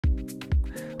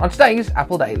On today's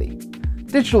Apple Daily,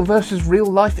 digital versus real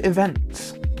life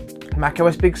events,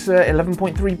 macOS Big Sur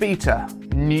 11.3 beta,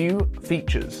 new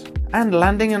features, and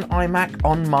landing an iMac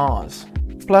on Mars,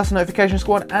 plus Notification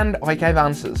Squad and iCave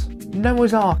answers,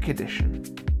 Noah's Ark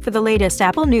edition. For the latest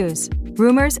Apple news,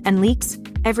 rumors, and leaks,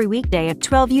 every weekday at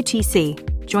 12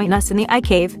 UTC, join us in the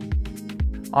iCave.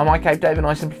 I'm iCave Dave and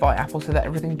I simplify Apple so that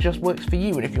everything just works for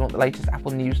you. And if you want the latest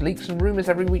Apple news, leaks and rumours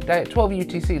every weekday at 12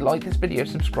 UTC, like this video,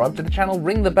 subscribe to the channel,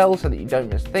 ring the bell so that you don't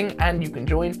miss a thing, and you can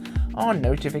join our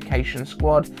notification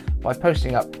squad by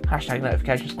posting up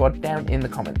 #notification squad down in the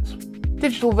comments.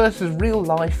 Digital versus real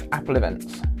life Apple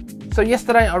events. So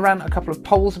yesterday I ran a couple of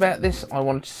polls about this. I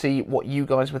wanted to see what you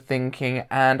guys were thinking,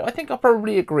 and I think I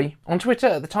probably agree. On Twitter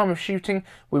at the time of shooting,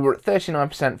 we were at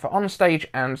 39% for onstage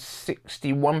and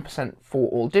 61% for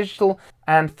all digital,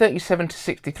 and 37 to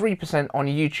 63% on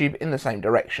YouTube in the same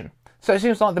direction. So it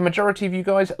seems like the majority of you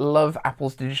guys love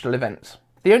Apple's digital events.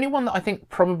 The only one that I think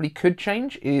probably could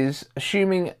change is,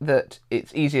 assuming that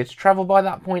it's easier to travel by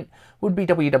that point, would be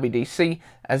WWDC,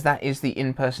 as that is the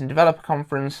in-person developer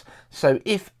conference. So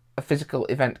if a physical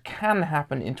event can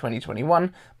happen in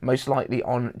 2021, most likely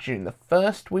on June the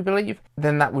 1st, we believe,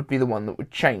 then that would be the one that would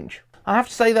change. I have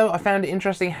to say though, I found it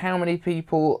interesting how many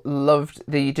people loved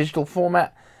the digital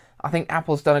format. I think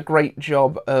Apple's done a great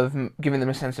job of giving them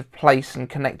a sense of place and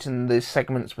connecting the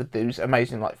segments with those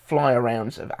amazing like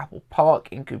fly-arounds of Apple Park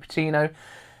in Cupertino.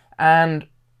 And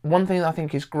one thing that I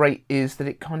think is great is that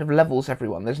it kind of levels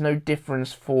everyone. There's no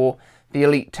difference for the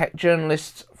elite tech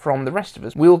journalists from the rest of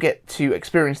us. We all get to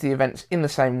experience the events in the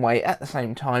same way at the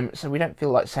same time, so we don't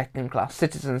feel like second-class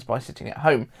citizens by sitting at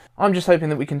home. I'm just hoping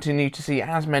that we continue to see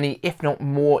as many, if not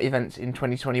more, events in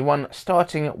 2021,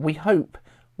 starting, we hope,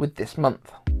 with this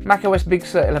month. macOS Big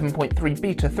Sur 11.3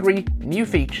 Beta 3, new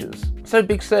features. So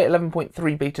Big Sur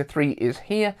 11.3 Beta 3 is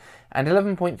here, and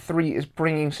 11.3 is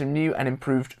bringing some new and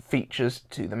improved features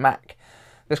to the Mac.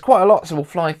 There's quite a lot, so we'll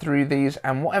fly through these,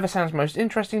 and whatever sounds most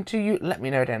interesting to you, let me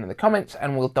know down in the comments,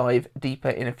 and we'll dive deeper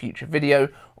in a future video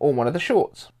or one of the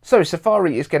shorts. So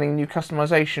Safari is getting new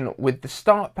customization with the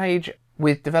start page,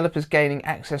 with developers gaining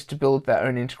access to build their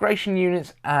own integration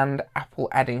units, and Apple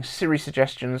adding Siri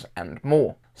suggestions and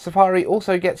more. Safari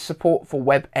also gets support for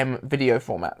WebM video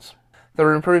formats. There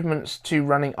are improvements to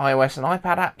running iOS and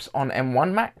iPad apps on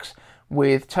M1 Macs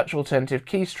with touch alternative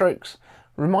keystrokes.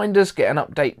 Reminders get an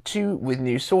update too, with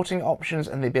new sorting options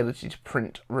and the ability to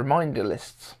print reminder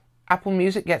lists. Apple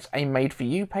Music gets a Made For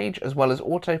You page as well as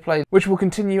autoplay, which will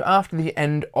continue after the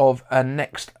end of a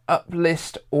next up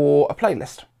list or a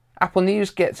playlist. Apple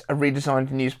News gets a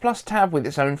redesigned News Plus tab with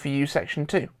its own For You section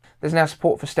too. There's now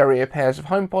support for stereo pairs of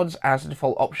HomePods as a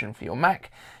default option for your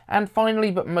Mac. And finally,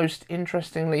 but most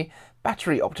interestingly,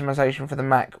 battery optimization for the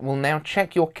Mac will now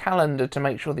check your calendar to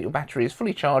make sure that your battery is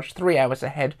fully charged 3 hours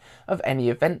ahead of any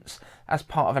events, as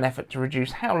part of an effort to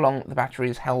reduce how long the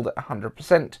battery is held at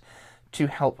 100% to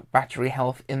help battery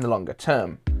health in the longer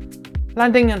term.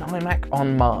 Landing an iMac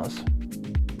on Mars.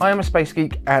 I am a space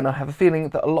geek, and I have a feeling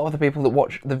that a lot of the people that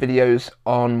watch the videos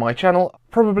on my channel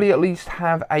probably at least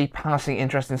have a passing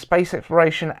interest in space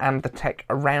exploration and the tech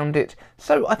around it,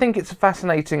 so I think it's a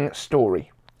fascinating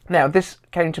story. Now, this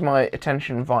came to my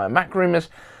attention via Mac Rumors,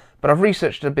 but I've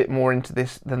researched a bit more into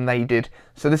this than they did,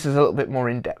 so this is a little bit more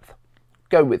in depth.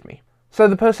 Go with me. So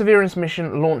the Perseverance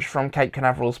mission launched from Cape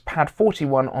Canaveral's Pad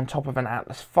 41 on top of an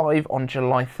Atlas V on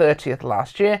July 30th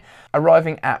last year,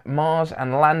 arriving at Mars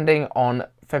and landing on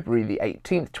February the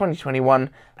 18th, 2021,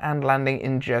 and landing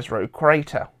in Jezero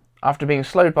Crater, after being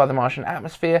slowed by the Martian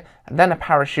atmosphere, and then a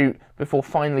parachute, before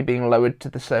finally being lowered to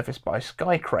the surface by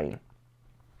Sky Crane.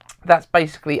 That's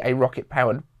basically a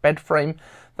rocket-powered bed frame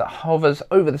that hovers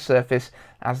over the surface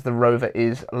as the rover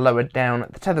is lowered down,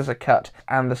 the tethers are cut,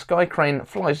 and the Sky Crane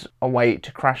flies away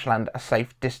to crash land a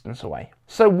safe distance away.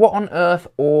 So what on Earth,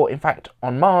 or in fact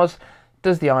on Mars,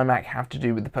 does the iMac have to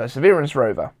do with the Perseverance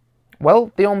rover?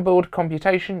 Well, the onboard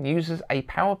computation uses a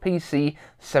PowerPC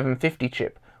 750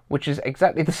 chip, which is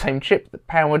exactly the same chip that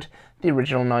powered the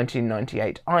original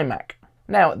 1998 iMac.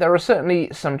 Now, there are certainly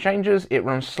some changes. It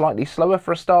runs slightly slower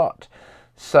for a start,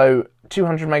 so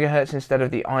 200 MHz instead of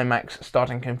the iMac's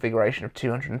starting configuration of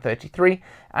 233,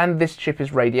 and this chip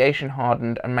is radiation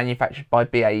hardened and manufactured by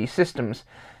BAE Systems,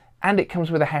 and it comes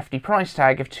with a hefty price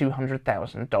tag of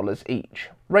 $200,000 each.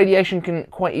 Radiation can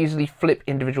quite easily flip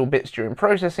individual bits during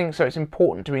processing, so it's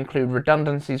important to include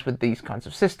redundancies with these kinds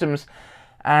of systems,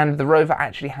 and the rover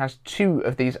actually has 2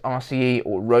 of these RCE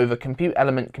or Rover Compute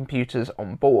Element computers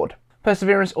on board.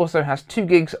 Perseverance also has 2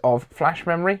 gigs of flash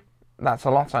memory. That's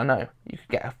a lot, I know. You could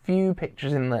get a few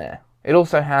pictures in there. It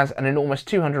also has an enormous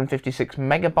 256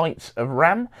 megabytes of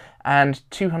RAM and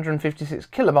 256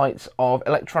 kilobytes of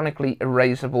electronically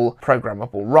erasable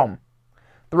programmable ROM.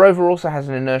 The Rover also has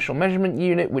an inertial measurement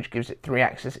unit which gives it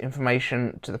 3-axis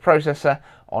information to the processor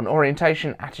on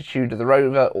orientation, attitude of the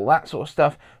rover, all that sort of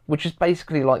stuff, which is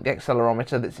basically like the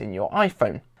accelerometer that's in your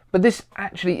iPhone. But this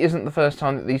actually isn't the first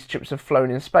time that these chips have flown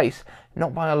in space,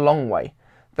 not by a long way.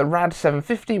 The Rad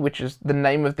 750, which is the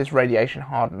name of this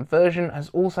radiation-hardened version, has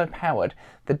also powered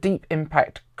the Deep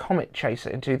Impact Comet Chaser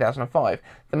in 2005,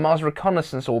 the Mars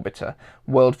Reconnaissance Orbiter,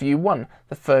 Worldview 1,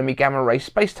 the Fermi Gamma Ray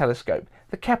Space Telescope,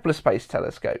 the Kepler Space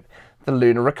Telescope, the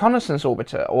Lunar Reconnaissance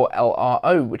Orbiter, or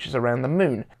LRO, which is around the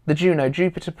Moon, the Juno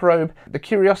Jupiter probe, the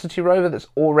Curiosity rover that's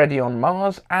already on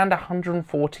Mars, and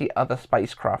 140 other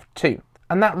spacecraft too.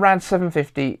 And that Rad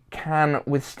 750 can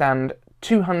withstand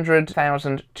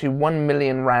 200,000 to 1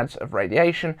 million rads of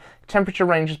radiation, temperature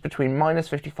ranges between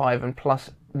 -55 and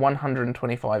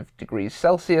 +125 degrees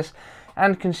Celsius,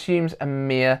 and consumes a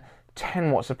mere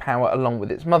 10 watts of power along with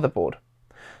its motherboard.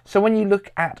 So when you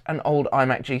look at an old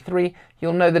iMac G3,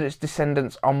 you'll know that its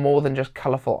descendants are more than just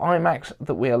colourful iMacs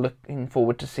that we are looking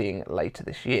forward to seeing later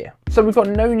this year. So we've got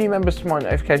no new members to my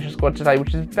notification squad today,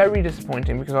 which is very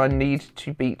disappointing because I need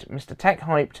to beat Mr. Tech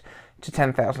Hyped to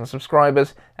 10,000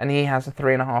 subscribers, and he has a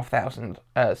 3,500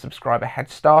 subscriber head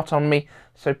start on me,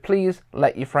 so please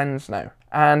let your friends know.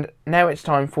 And now it's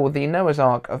time for the Noah's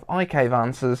Ark of iCave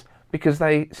answers, because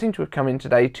they seem to have come in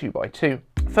today 2 by 2.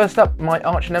 First up, my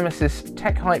arch nemesis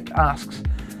Tech Hyped asks,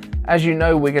 as you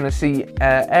know we're going to see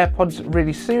Airpods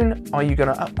really soon, are you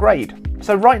going to upgrade?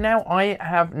 So right now I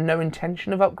have no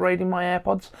intention of upgrading my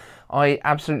Airpods. I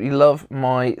absolutely love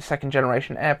my 2nd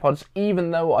generation Airpods,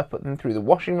 even though I put them through the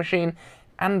washing machine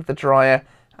and the dryer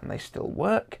and they still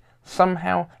work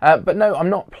somehow. But no, I'm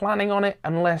not planning on it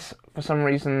unless for some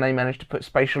reason they manage to put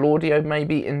spatial audio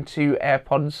maybe into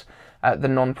Airpods, the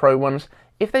non-pro ones.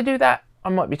 If they do that, I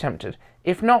might be tempted.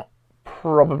 If not,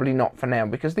 probably not for now,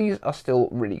 because these are still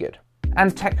really good.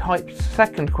 And Tech Hype's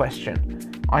second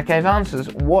question. I gave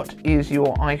answers. What is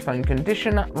your iPhone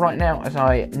condition right now, as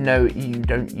I know you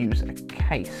don't use a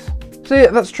case? So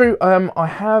yeah, that's true. I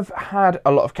have had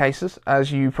a lot of cases,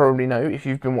 as you probably know if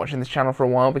you've been watching this channel for a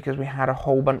while, because we had a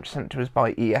whole bunch sent to us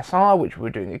by ESR, which we were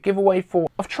doing a giveaway for.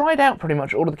 I've tried out pretty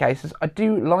much all of the cases. I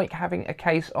do like having a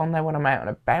case on there when I'm out and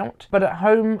about, but at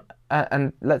home,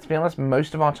 and let's be honest,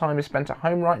 most of our time is spent at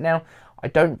home right now, I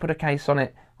don't put a case on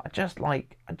it. I just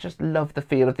love the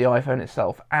feel of the iPhone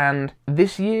itself, and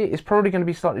this year is probably going to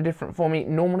be slightly different for me.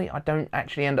 Normally I don't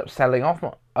actually end up selling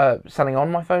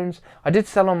on my phones. I did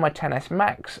sell on my XS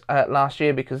Max last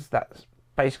year, because that's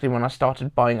basically when I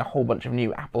started buying a whole bunch of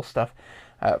new Apple stuff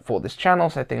for this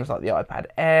channel, so things like the iPad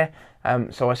Air,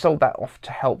 so I sold that off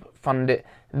to help fund it.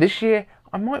 This year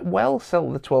I might well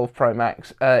sell the 12 Pro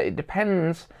Max. It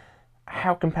depends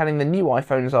how compelling the new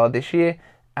iPhones are this year,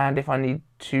 and if I need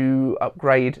to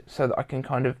upgrade so that I can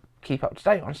kind of keep up to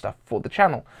date on stuff for the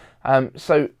channel.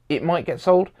 So it might get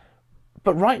sold,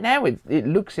 but right now it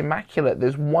looks immaculate.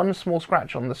 There's one small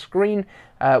scratch on the screen,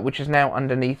 which is now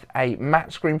underneath a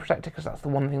matte screen protector, because that's the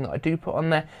one thing that I do put on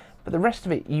there. But the rest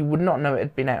of it, you would not know it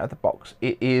had been out of the box.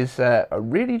 It is a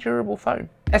really durable phone.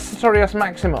 Estorius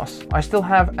Maximus. I still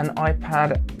have an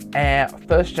iPad Air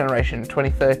 1st generation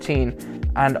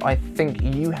 2013, and I think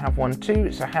you have one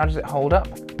too, so how does it hold up?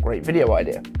 Great video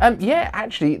idea. Yeah,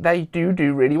 actually, they do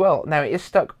really well. Now, it is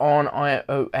stuck on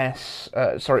iPadOS.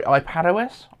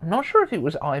 I'm not sure if it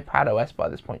was iPadOS by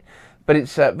this point, but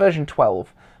it's version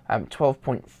 12,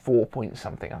 12.4 point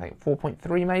something, I think,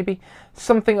 4.3 maybe,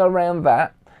 something around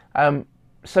that.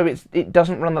 So it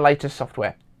doesn't run the latest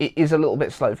software. It is a little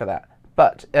bit slow for that.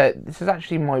 But this is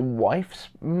actually my wife's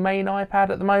main iPad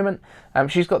at the moment.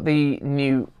 She's got the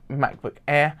new MacBook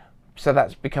Air, so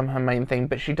that's become her main thing,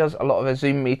 but she does a lot of her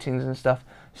Zoom meetings and stuff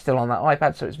still on that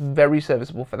iPad, so it's very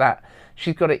serviceable for that.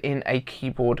 She's got it in a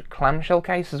keyboard clamshell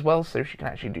case as well, so she can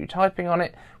actually do typing on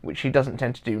it, which she doesn't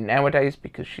tend to do nowadays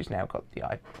because she's now got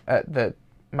the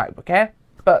MacBook Air.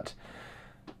 But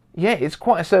yeah, it's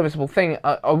quite a serviceable thing.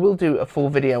 I will do a full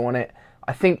video on it.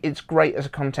 I think it's great as a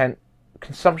content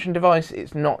consumption device.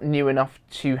 It's not new enough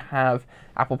to have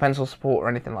Apple Pencil support or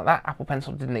anything like that. Apple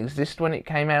Pencil didn't exist when it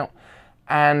came out.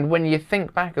 And when you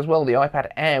think back as well, the iPad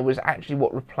Air was actually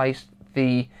what replaced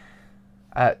the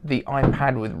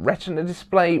iPad with Retina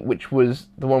display, which was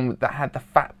the one that had the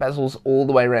fat bezels all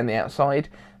the way around the outside,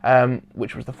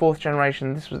 which was the 4th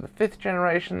generation. This was the 5th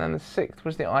generation, then the 6th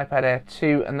was the iPad Air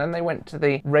 2, and then they went to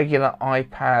the regular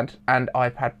iPad and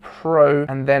iPad Pro,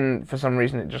 and then for some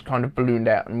reason it just kind of ballooned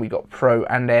out and we got Pro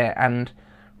and Air and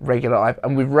regular iPad,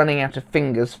 and we're running out of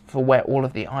fingers for where all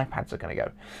of the iPads are going to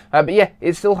go. But yeah,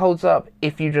 it still holds up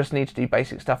if you just need to do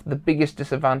basic stuff. The biggest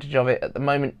disadvantage of it at the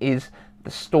moment is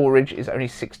the storage is only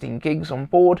 16 gigs on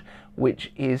board,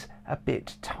 which is a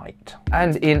bit tight.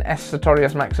 And in S.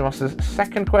 Sartorius Maximus's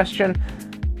second question,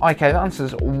 IK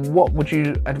answers, what would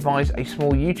you advise a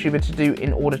small YouTuber to do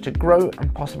in order to grow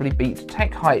and possibly beat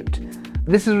Tech Hyped?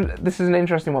 This is an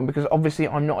interesting one, because obviously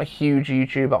I'm not a huge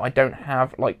YouTuber. I don't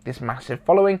have like this massive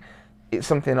following. It's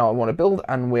something I want to build,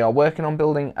 and we are working on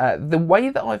building. The way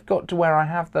that I've got to where I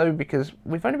have, though, because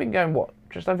we've only been going, what,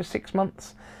 just over 6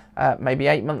 months, maybe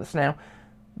 8 months now.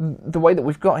 The way that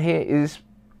we've got here is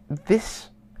this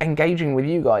engaging with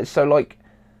you guys. So like,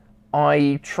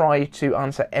 I try to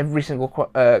answer every single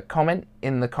comment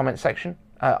in the comment section.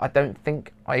 I don't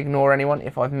think I ignore anyone.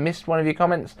 If I've missed one of your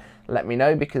comments, let me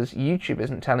know, because YouTube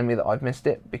isn't telling me that I've missed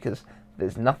it, because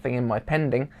there's nothing in my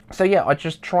pending. So yeah, I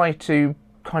just try to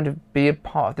kind of be a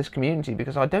part of this community,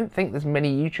 because I don't think there's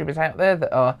many YouTubers out there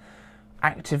that are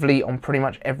actively on pretty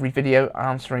much every video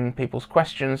answering people's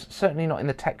questions. Certainly not in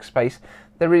the tech space.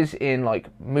 There is in like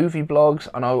movie blogs,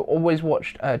 and I always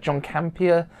watched John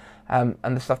Campier and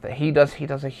the stuff that he does. He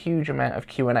does a huge amount of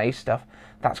Q&A stuff.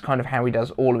 That's kind of how he does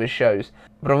all of his shows.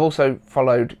 But I've also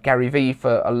followed Gary Vee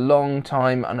for a long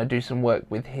time, and I do some work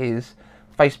with his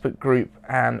Facebook group,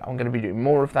 and I'm going to be doing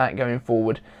more of that going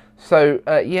forward. So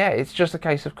yeah, it's just a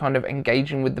case of kind of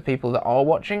engaging with the people that are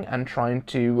watching and trying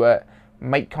to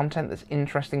make content that's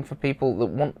interesting for people that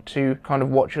want to kind of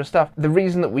watch your stuff. The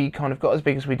reason that we kind of got as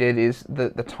big as we did is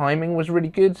that the timing was really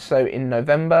good. So in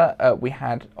November, we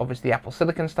had obviously Apple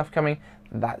Silicon stuff coming.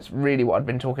 That's really what I'd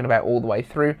been talking about all the way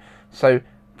through. So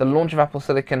the launch of Apple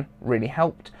Silicon really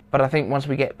helped. But I think once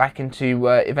we get back into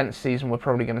event season, we're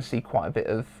probably going to see quite a bit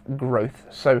of growth.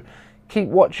 So keep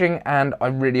watching, and I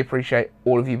really appreciate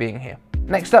all of you being here.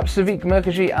 Next up, Savik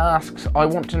Mukherjee asks, I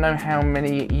want to know how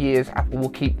many years Apple will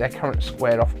keep their current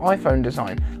squared-off iPhone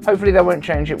design. Hopefully they won't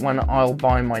change it when I'll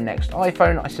buy my next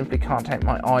iPhone. I simply can't take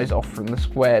my eyes off from the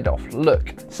squared-off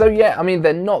look. So yeah, I mean,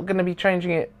 they're not going to be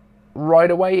changing it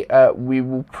right away. We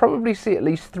will probably see at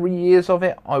least 3 years of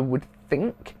it, I would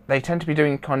think. They tend to be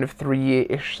doing kind of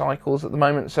 3-year-ish cycles at the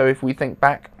moment. So if we think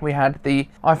back, we had the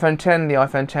iPhone 10, the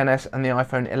iPhone XS and the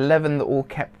iPhone 11 that all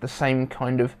kept the same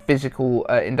kind of physical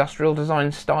industrial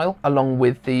design style, along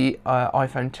with the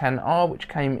iPhone XR, which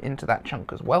came into that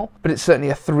chunk as well. But it's certainly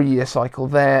a 3-year cycle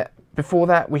there. Before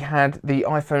that, we had the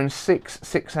iPhone 6,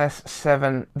 6S,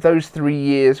 7. Those 3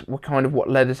 years were kind of what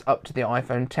led us up to the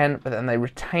iPhone 10, but then they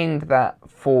retained that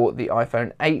for the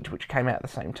iPhone 8, which came out at the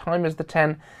same time as the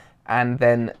 10. And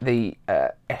then the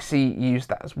SE used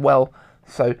that as well.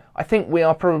 So I think we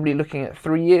are probably looking at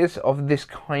 3 years of this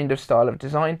kind of style of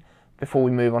design before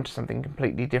we move on to something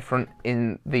completely different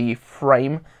in the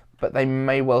frame, but they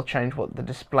may well change what the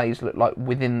displays look like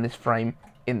within this frame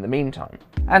in the meantime.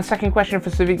 And second question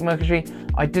for Savik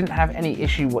Mukherjee, I didn't have any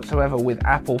issue whatsoever with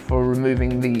Apple for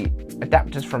removing the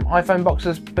adapters from iPhone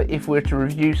boxes, but if we're to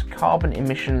reduce carbon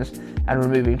emissions and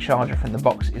removing charger from the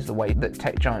box is the way that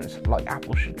tech giants like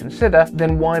Apple should consider,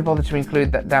 then why bother to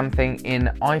include that damn thing in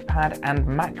iPad and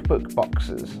MacBook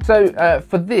boxes? So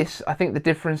for this, I think the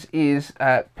difference is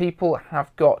people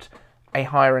have got a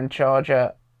higher end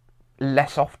charger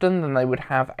less often than they would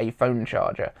have a phone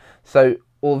charger. So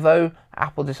although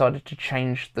Apple decided to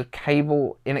change the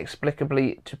cable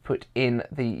inexplicably to put in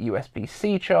the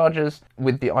USB-C chargers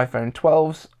with the iPhone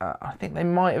 12s, I think they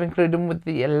might have included them with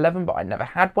the 11, but I never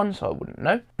had one, so I wouldn't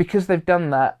know. Because they've done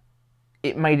that,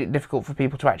 it made it difficult for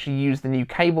people to actually use the new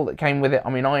cable that came with it. I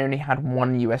mean, I only had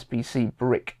one USB-C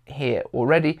brick here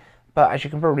already, but as you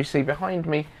can probably see behind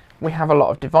me, we have a lot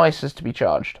of devices to be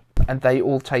charged, and they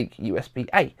all take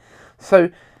USB-A. So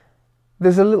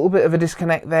there's a little bit of a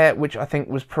disconnect there, which I think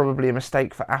was probably a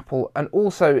mistake for Apple. And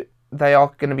also, they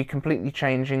are going to be completely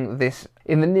changing this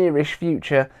in the nearish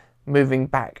future, moving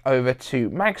back over to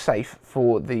MagSafe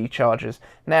for the chargers.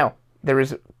 Now, there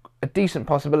is a decent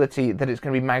possibility that it's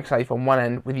going to be MagSafe on one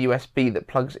end with USB that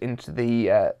plugs into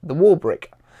the wall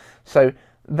brick. So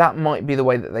that might be the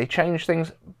way that they change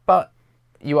things. But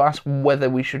you ask whether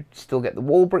we should still get the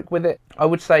wall brick with it. I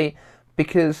would say,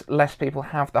 because less people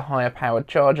have the higher powered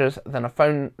chargers than a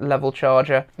phone level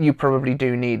charger, you probably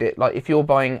do need it. Like if you're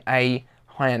buying a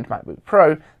high-end MacBook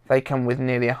Pro, they come with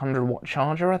nearly a 100-watt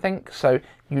charger, I think. So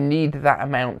you need that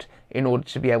amount in order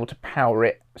to be able to power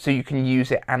it, so you can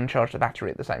use it and charge the battery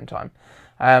at the same time.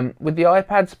 With the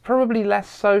iPads, probably less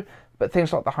so, but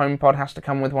things like the HomePod has to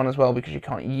come with one as well, because you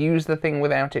can't use the thing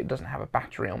without it. It doesn't have a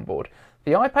battery on board.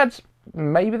 The iPads,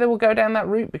 maybe they will go down that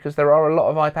route because there are a lot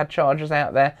of iPad chargers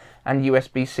out there, and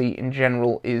USB-C in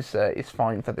general is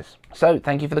fine for this. So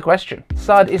thank you for the question.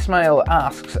 Saad Ismail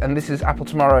asks, and this is Apple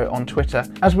Tomorrow on Twitter,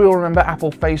 as we all remember,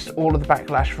 Apple faced all of the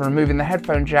backlash for removing the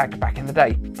headphone jack back in the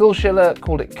day. Phil Schiller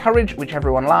called it courage, which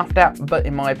everyone laughed at, but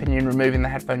in my opinion, removing the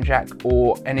headphone jack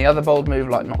or any other bold move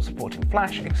like not supporting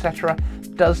Flash, etc.,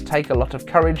 does take a lot of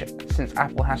courage, since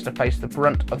Apple has to face the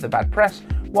brunt of the bad press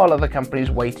while other companies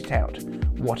wait it out.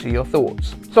 What are your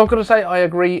thoughts? So I've got to say, I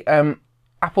agree.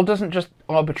 Apple doesn't just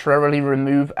arbitrarily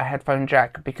remove a headphone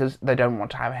jack because they don't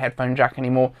want to have a headphone jack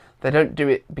anymore. They don't do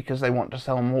it because they want to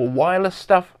sell more wireless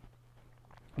stuff.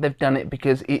 They've done it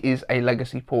because it is a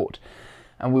legacy port.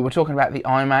 And we were talking about the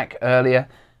iMac earlier.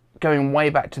 Going way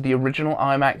back to the original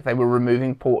iMac, they were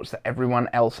removing ports that everyone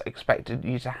else expected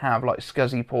you to have, like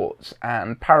SCSI ports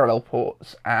and parallel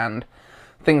ports and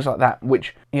things like that,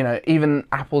 which, you know, even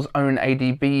Apple's own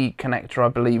ADB connector, I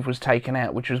believe, was taken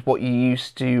out, which was what you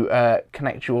used to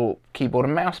connect your keyboard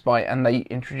and mouse by, and they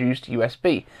introduced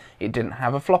USB. It didn't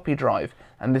have a floppy drive,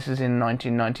 and this is in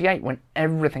 1998 when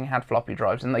everything had floppy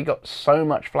drives, and they got so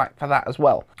much flack for that as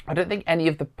well. I don't think any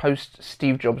of the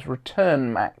post-Steve Jobs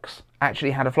return Macs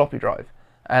actually had a floppy drive,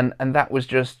 and that was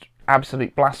just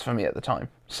absolute blasphemy at the time.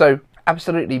 So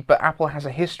absolutely, but Apple has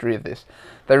a history of this.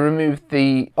 They removed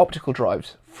the optical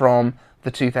drives from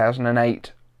the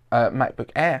 2008 MacBook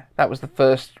Air. That was the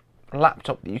first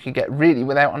laptop that you could get really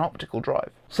without an optical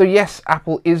drive. So yes,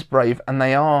 Apple is brave, and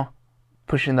they are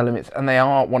pushing the limits, and they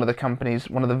are one of the companies,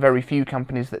 one of the very few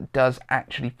companies that does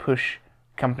actually push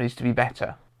companies to be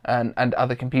better, and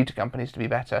other computer companies to be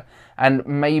better. And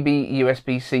maybe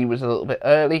USB-C was a little bit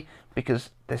early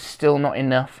because there's still not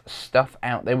enough stuff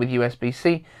out there with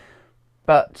USB-C,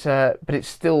 but it's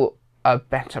still a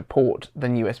better port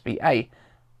than USB-A,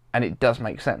 and it does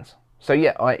make sense. So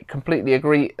yeah, I completely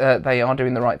agree, they are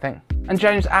doing the right thing. And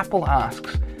James Apple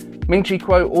asks, Ming-Chi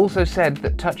Kuo also said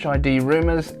that Touch ID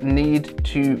rumours need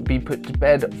to be put to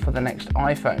bed for the next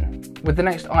iPhone. With the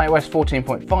next iOS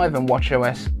 14.5 and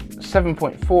watchOS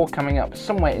 7.4 coming up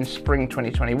somewhere in spring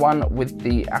 2021 with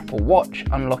the Apple Watch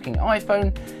unlocking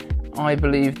iPhone, I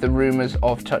believe the rumours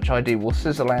of Touch ID will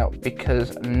sizzle out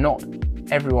because not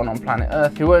everyone on planet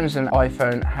Earth who owns an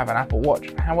iPhone have an Apple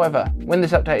Watch. However, when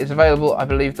this update is available, I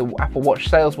believe the Apple Watch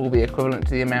sales will be equivalent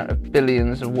to the amount of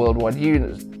billions of worldwide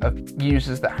users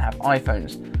that have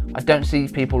iPhones. I don't see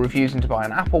people refusing to buy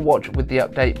an Apple Watch with the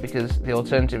update because the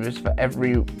alternative is for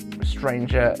every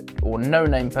stranger or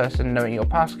no-name person knowing your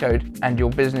passcode and your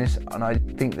business, and I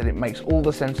think that it makes all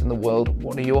the sense in the world.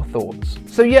 What are your thoughts?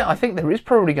 So yeah, I think there is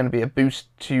probably going to be a boost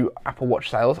to Apple Watch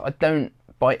sales. I don't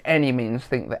by any means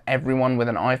think that everyone with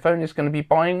an iPhone is going to be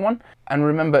buying one. And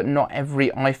remember, not every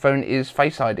iPhone is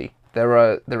Face ID. There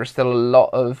are still a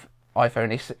lot of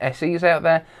iPhone SEs out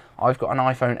there. I've got an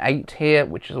iPhone 8 here,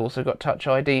 which has also got Touch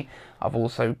ID. I've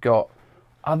also got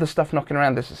other stuff knocking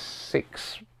around. There's a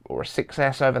 6 or a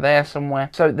 6S over there somewhere.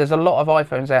 So there's a lot of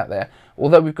iPhones out there.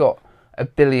 Although we've got a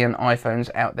billion iPhones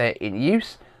out there in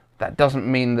use, that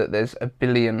doesn't mean that there's a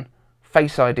billion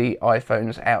Face ID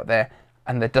iPhones out there.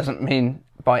 And that doesn't mean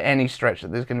by any stretch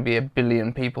that there's going to be a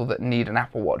billion people that need an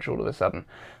Apple Watch all of a sudden.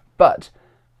 But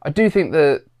I do think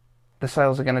that the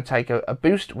sales are going to take a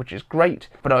boost, which is great,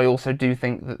 but I also do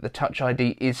think that the Touch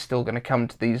ID is still going to come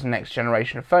to these next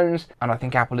generation of phones, and I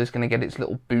think Apple is going to get its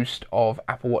little boost of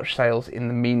Apple Watch sales in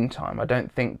the meantime. I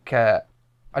don't think they're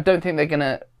going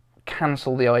to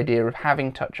cancel the idea of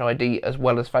having Touch ID as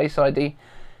well as Face ID,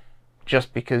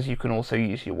 just because you can also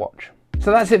use your watch.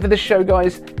 So that's it for this show,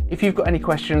 guys. If you've got any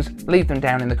questions, leave them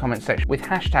down in the comment section with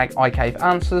hashtag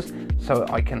iCaveAnswers so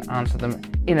I can answer them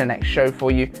in a next show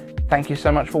for you. Thank you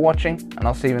so much for watching, and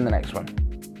I'll see you in the next one.